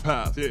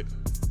path, yeah.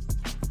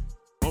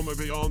 Or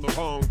maybe on the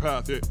wrong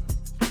path, yeah.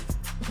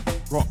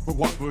 Rock for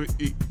what we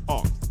eat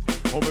on.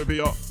 Or maybe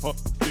on,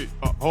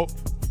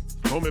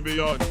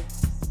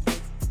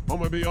 or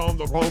maybe on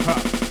the wrong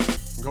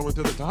path. I'm going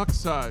to the dark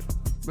side.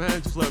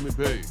 Man, just let me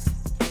be.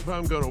 If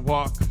I'm gonna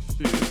walk,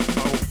 shit, it's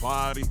my whole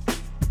body.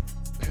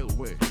 Hell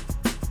away.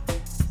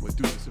 I'm gonna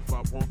do this if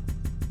I want.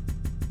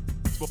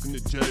 Smoking the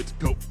J to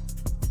go.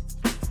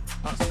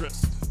 High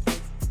stressed,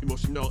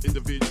 emotional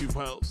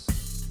individuals.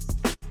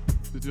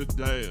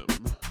 Damn.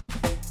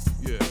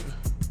 Yeah.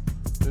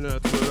 And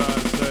that's what I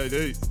say,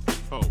 hey.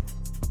 Oh.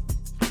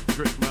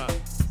 Drink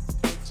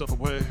myself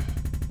away.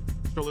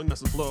 Strolling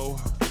nice and slow.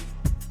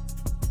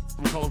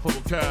 I'm calling for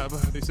a cab.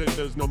 They say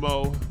there's no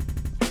mo.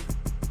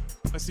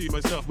 I see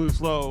myself move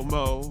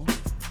slow-mo.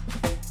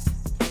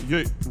 Yeah,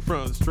 in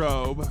front of the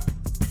strobe.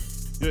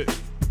 Yeah.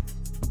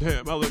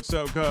 Damn, I look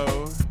so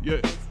cold.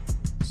 Yeah.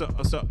 So,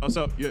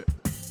 yeah.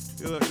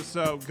 You look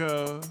so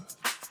good.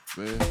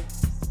 Man,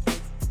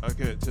 I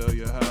can't tell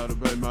you how to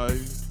be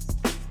made.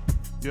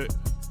 Yeah.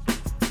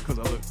 Cause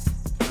I look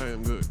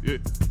damn good. Yeah.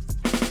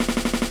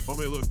 I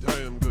may look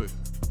damn good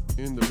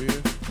in the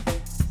mirror.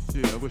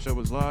 Shit, I wish I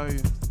was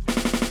lying,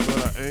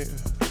 but I ain't.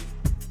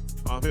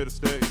 I'm here to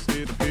stay,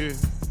 see the fear.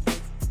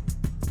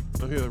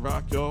 I'm here to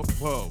rock your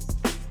world.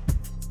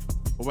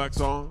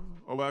 Wax on,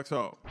 or wax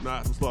off,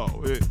 nice and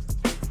slow, yeah.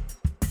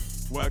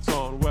 Wax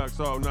on,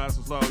 nice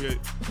and slow, yeah.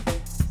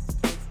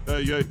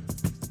 Hey, yeah.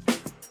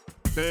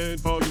 Stand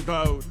for your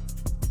code.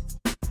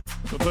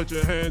 So put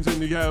your hands in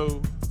the air.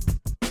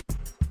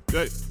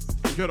 Yeah.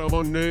 Get on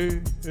one knee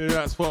and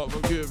ask for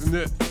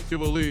forgiveness. You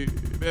will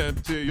leave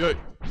empty, yeah.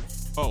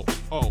 Oh.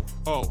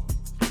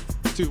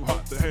 Too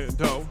hot to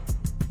handle.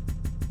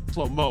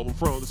 Slow-mo in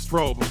front of the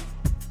strobe.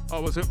 I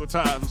was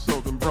hypnotized and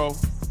soaking, bro.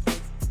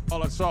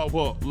 All I saw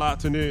was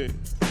lightning,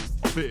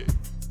 a big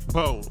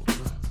bone,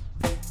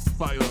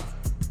 fire.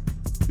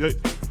 Yeah.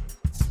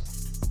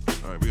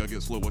 All right, we gotta get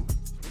a slow one.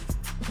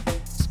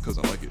 It's cause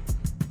I like it.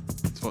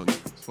 It's fun.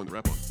 It's fun to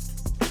rap on.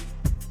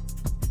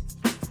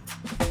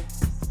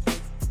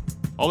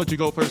 I'll let you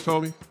go first,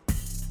 homie.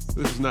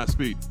 This is not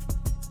speed.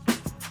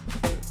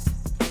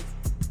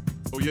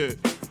 Oh yeah.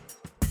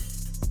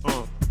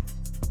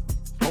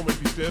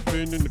 Homie be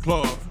stepping in the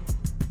club.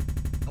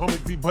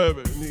 Homie be wearing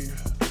the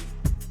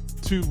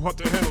too hot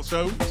to handle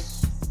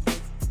shows.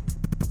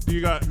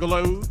 You got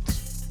glows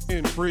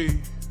and free.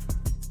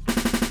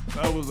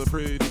 That was a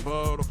pretty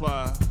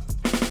butterfly.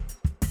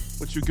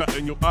 What you got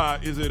in your eye,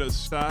 is it a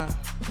sty?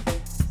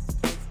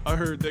 I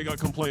heard they got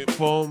complaint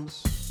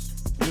forms.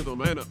 You're the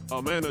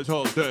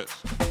manager's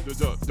desk.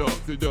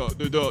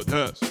 The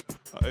desk.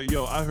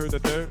 Yo, I heard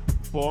that their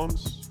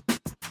forms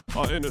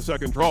are in the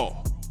second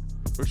drawer.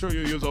 Make sure you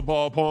use a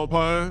ballpoint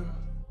pen.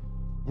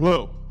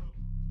 Blue.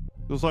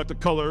 Just like the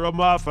color of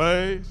my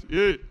face,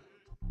 yeah.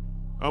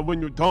 And when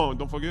you're done,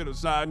 don't forget to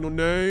sign your name.